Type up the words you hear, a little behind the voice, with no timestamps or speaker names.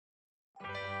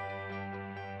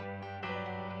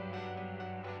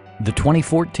The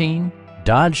 2014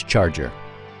 Dodge Charger.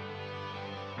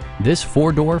 This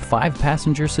four-door,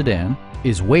 five-passenger sedan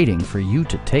is waiting for you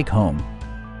to take home.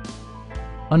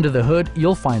 Under the hood,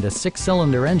 you'll find a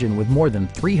six-cylinder engine with more than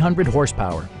 300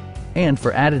 horsepower. And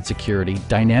for added security,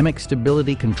 dynamic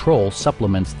stability control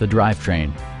supplements the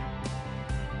drivetrain.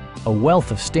 A wealth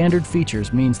of standard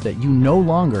features means that you no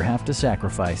longer have to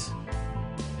sacrifice,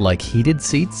 like heated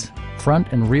seats, front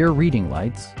and rear reading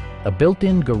lights, a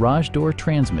built-in garage door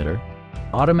transmitter,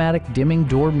 automatic dimming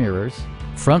door mirrors,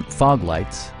 front fog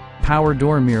lights, power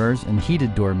door mirrors and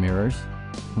heated door mirrors,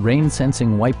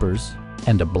 rain-sensing wipers,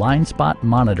 and a blind spot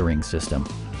monitoring system.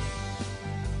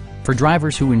 For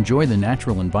drivers who enjoy the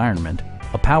natural environment,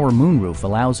 a power moonroof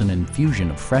allows an infusion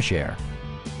of fresh air.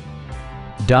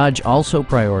 Dodge also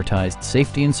prioritized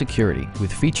safety and security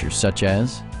with features such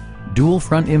as dual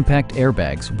front impact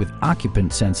airbags with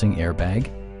occupant sensing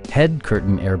airbag, head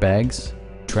curtain airbags,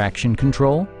 traction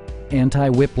control,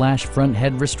 anti-whiplash front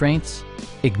head restraints,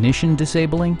 ignition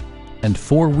disabling, and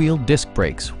four-wheel disc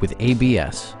brakes with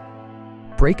ABS.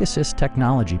 Brake assist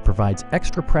technology provides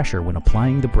extra pressure when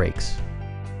applying the brakes.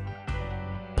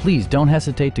 Please don't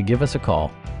hesitate to give us a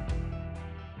call.